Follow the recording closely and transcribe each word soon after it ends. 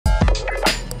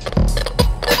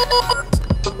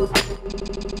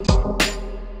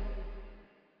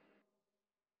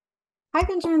Hi,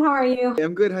 Benjamin. How are you?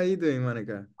 I'm good. How you doing,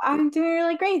 Monica? I'm doing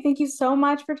really great. Thank you so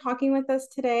much for talking with us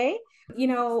today.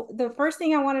 The first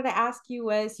thing I wanted to ask you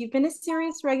was you've been a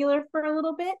series regular for a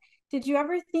little bit. Did you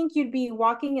ever think you'd be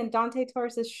walking in Dante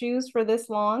Torres's shoes for this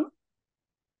long?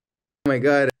 Oh my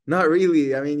God. Not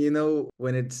really. I mean,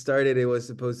 when it started, it was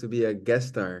supposed to be a guest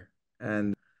star.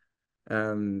 And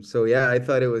so yeah, I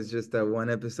thought it was just a one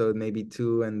episode, maybe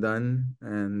two and done.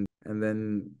 And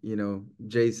then,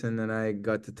 Jason and I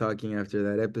got to talking after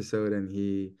that episode and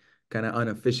he kind of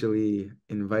unofficially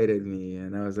invited me.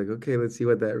 And I was like, okay, let's see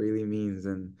what that really means.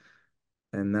 And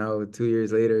now 2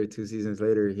 years later, 2 seasons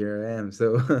later, here I am.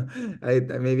 So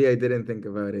maybe I didn't think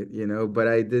about it, but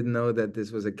I did know that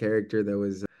this was a character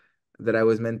that I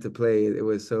was meant to play. It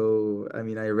was so, I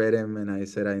mean, I read him and I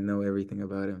said I know everything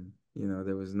about him. You know,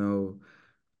 there was no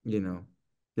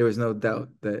doubt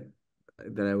that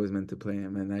I was meant to play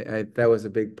him. And I that was a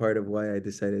big part of why I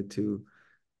decided to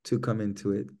come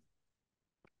into it.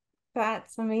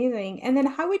 That's amazing. And then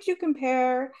how would you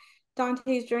compare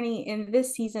Dante's journey in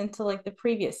this season to like the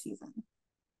previous season?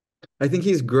 I think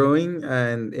he's growing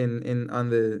and in on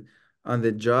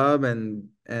the job and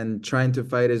trying to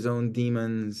fight his own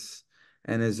demons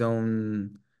and his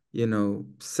own,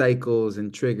 cycles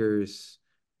and triggers.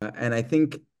 And I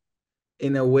think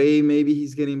in a way, maybe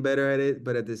he's getting better at it,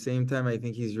 but at the same time, I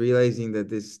think he's realizing that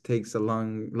this takes a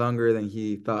longer than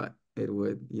he thought it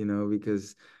would,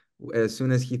 because as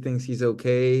soon as he thinks he's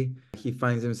okay, he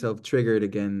finds himself triggered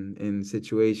again in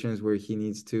situations where he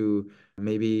needs to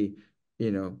maybe,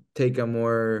 take a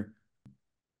more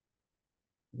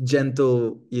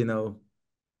gentle,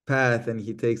 path, and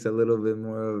he takes a little bit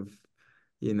more of,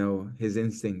 his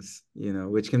instincts,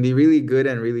 which can be really good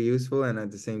and really useful, and at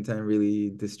the same time,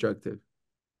 really destructive.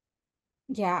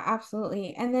 Yeah,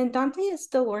 absolutely. And then Dante is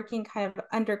still working kind of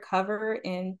undercover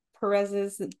in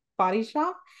Perez's body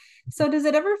shop. So does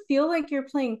it ever feel like you're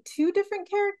playing two different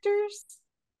characters?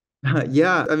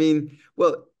 Yeah, I mean,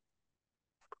 well,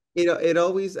 it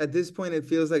always at this point it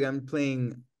feels like I'm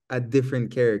playing a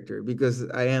different character because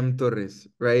I am Torres,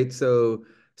 right? So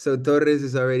Torres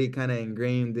is already kind of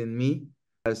ingrained in me.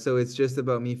 So it's just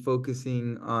about me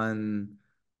focusing on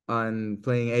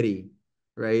playing Eddie,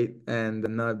 right? And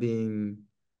not being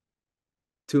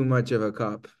too much of a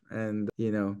cop and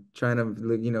trying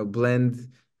to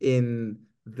blend in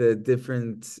the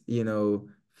different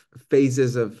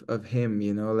phases of him,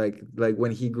 like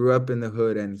when he grew up in the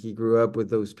hood and he grew up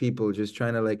with those people, just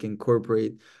trying to like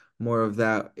incorporate more of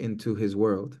that into his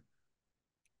world.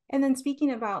 And then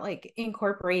speaking about like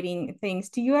incorporating things,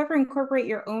 do you ever incorporate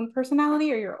your own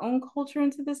personality or your own culture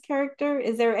into this character?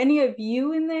 Is there any of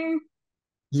you in there?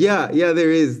 Yeah,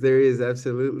 there is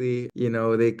absolutely.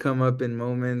 They come up in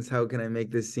moments. How can I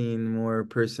make this scene more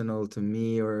personal to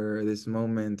me, or this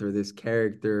moment, or this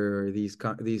character, or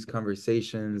these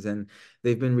conversations? And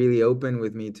they've been really open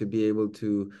with me to be able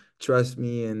to trust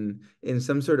me in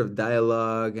some sort of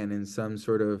dialogue and in some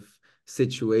sort of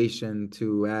situation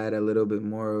to add a little bit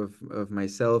more of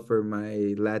myself or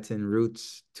my Latin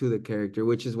roots to the character,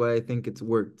 which is why I think it's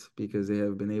worked because they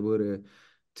have been able to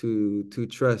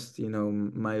trust,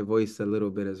 my voice a little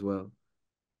bit as well.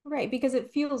 Right, because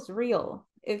it feels real.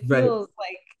 It Right. feels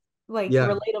like Yeah.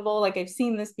 relatable, like I've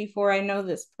seen this before, I know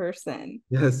this person.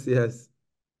 Yes, yes.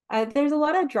 There's a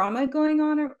lot of drama going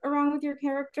on around with your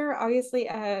character. Obviously,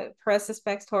 Perez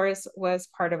suspects Torres was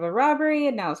part of a robbery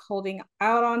and now is holding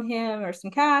out on him or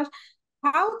some cash.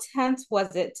 How tense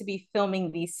was it to be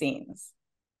filming these scenes?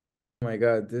 Oh my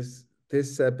God, this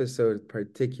episode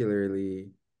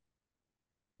particularly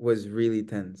was really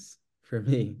tense for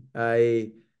me.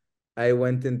 I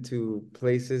went into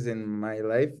places in my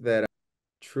life that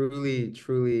truly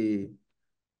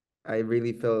I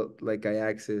really felt like I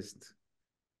accessed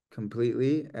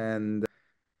completely, and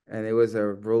it was a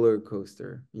roller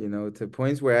coaster, to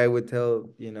points where I would tell,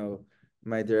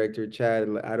 my director Chad,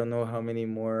 like, I don't know how many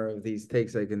more of these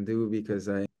takes I can do because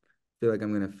I feel like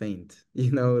I'm gonna faint,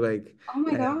 like Oh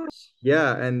my and, gosh.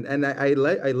 yeah, and I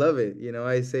love it,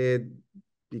 I say it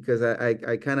because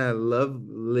I kind of love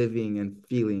living and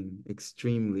feeling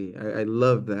extremely. I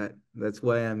love that. That's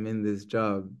why I'm in this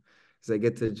job. Because I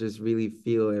get to just really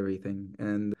feel everything.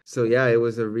 And so yeah, it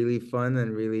was a really fun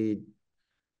and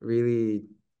really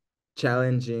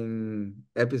challenging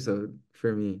episode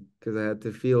for me because I had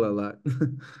to feel a lot.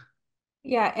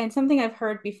 Yeah, and something I've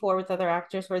heard before with other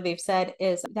actors where they've said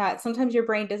is that sometimes your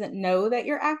brain doesn't know that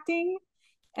you're acting,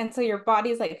 and so your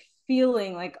body's like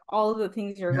feeling like all of the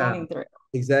things you're Yeah, going through.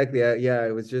 exactly. Yeah,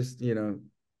 it was just,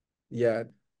 yeah,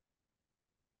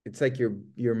 it's like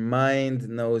your mind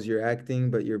knows you're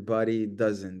acting, but your body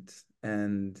doesn't.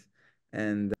 And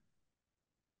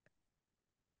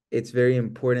it's very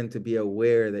important to be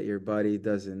aware that your body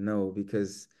doesn't know,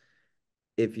 because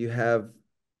if you have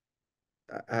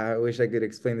I wish I could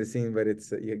explain the scene, but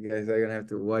it's you guys are gonna have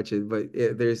to watch it. But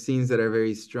there's scenes that are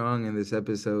very strong in this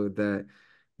episode that,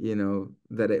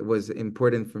 that it was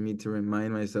important for me to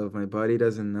remind myself my body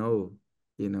doesn't know,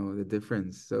 the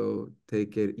difference. So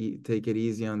take it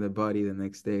easy on the body the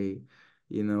next day,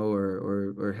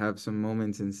 or have some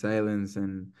moments in silence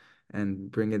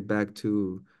and bring it back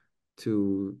to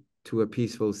to a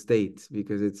peaceful state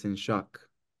because it's in shock,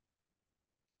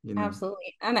 you know.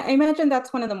 Absolutely. And I imagine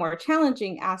that's one of the more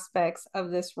challenging aspects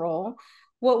of this role.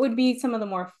 What would be some of the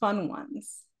more fun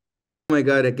ones? Oh my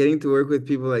God, getting to work with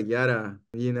people like Yara,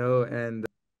 and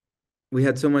we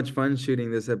had so much fun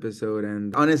shooting this episode.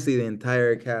 And honestly, the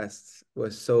entire cast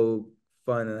was so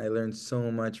fun, and I learned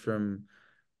so much from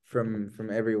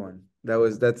everyone.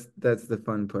 That's the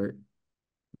fun part.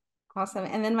 Awesome.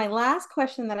 And then my last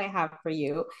question that I have for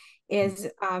you is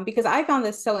because I found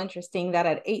this so interesting that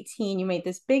at 18, you made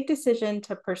this big decision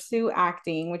to pursue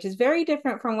acting, which is very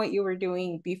different from what you were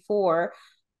doing before.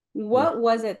 Yeah. What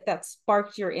was it that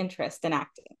sparked your interest in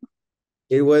acting?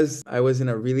 I was in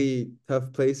a really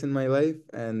tough place in my life,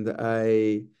 and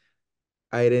I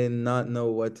did not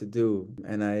know what to do.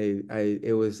 And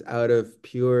it was out of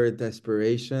pure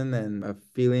desperation and a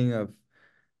feeling of,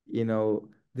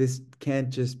 this can't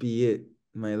just be it.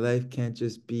 My life can't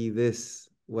just be this,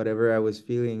 whatever I was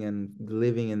feeling and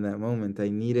living in that moment. I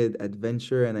needed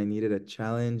adventure and I needed a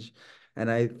challenge. And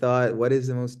I thought, what is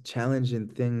the most challenging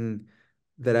thing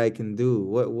that I can do?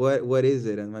 What is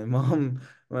it? And my mom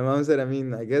said, I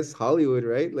mean, I guess Hollywood,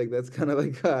 right? Like that's kind of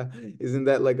like isn't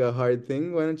that like a hard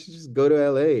thing? Why don't you just go to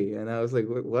LA? And I was like,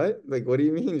 what? Like, what do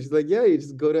you mean? She's like, yeah, you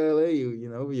just go to LA.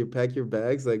 You pack your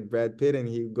bags like Brad Pitt and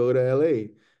you go to LA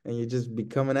and you just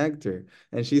become an actor.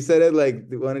 And she said it like,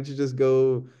 why don't you just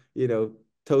go,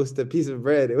 toast a piece of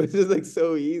bread? It was just like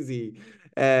so easy.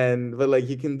 But like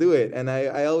you can do it. And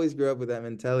I always grew up with that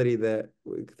mentality that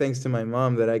thanks to my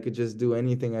mom that I could just do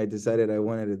anything I decided I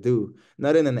wanted to do.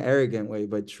 Not in an arrogant way,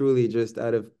 but truly just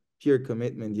out of pure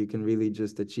commitment, you can really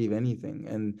just achieve anything.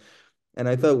 And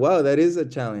I thought, wow, that is a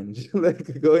challenge.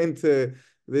 Like going to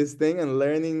this thing and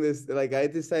learning this. Like I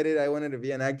decided I wanted to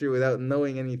be an actor without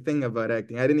knowing anything about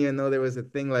acting. I didn't even know there was a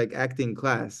thing like acting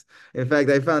class. In fact,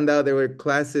 I found out there were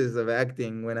classes of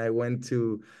acting when I went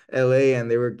to LA, and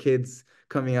there were kids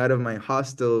coming out of my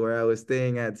hostel where I was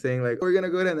staying at saying like, we're gonna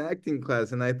go to an acting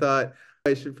class. And I thought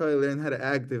I should probably learn how to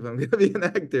act if I'm gonna be an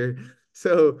actor.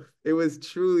 So it was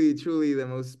truly, truly the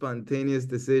most spontaneous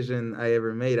decision I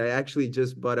ever made. I actually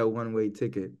just bought a one-way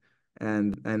ticket.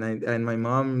 And my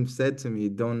mom said to me,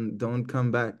 don't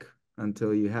come back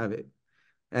until you have it.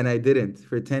 And I didn't.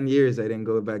 For 10 years, I didn't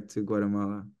go back to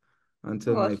Guatemala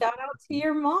until Well, my shout out to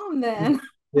your mom then.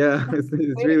 yeah, Way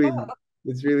to go.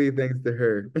 it's really thanks to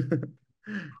her.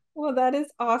 Well, that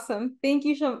is awesome. Thank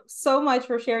you so much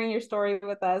for sharing your story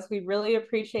with us. We really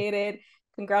appreciate it.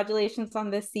 Congratulations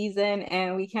on this season,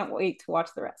 and we can't wait to watch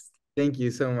the rest. Thank you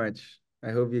so much.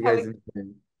 I hope you Have guys a,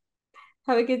 enjoy.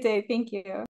 have a good day. Thank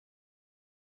you.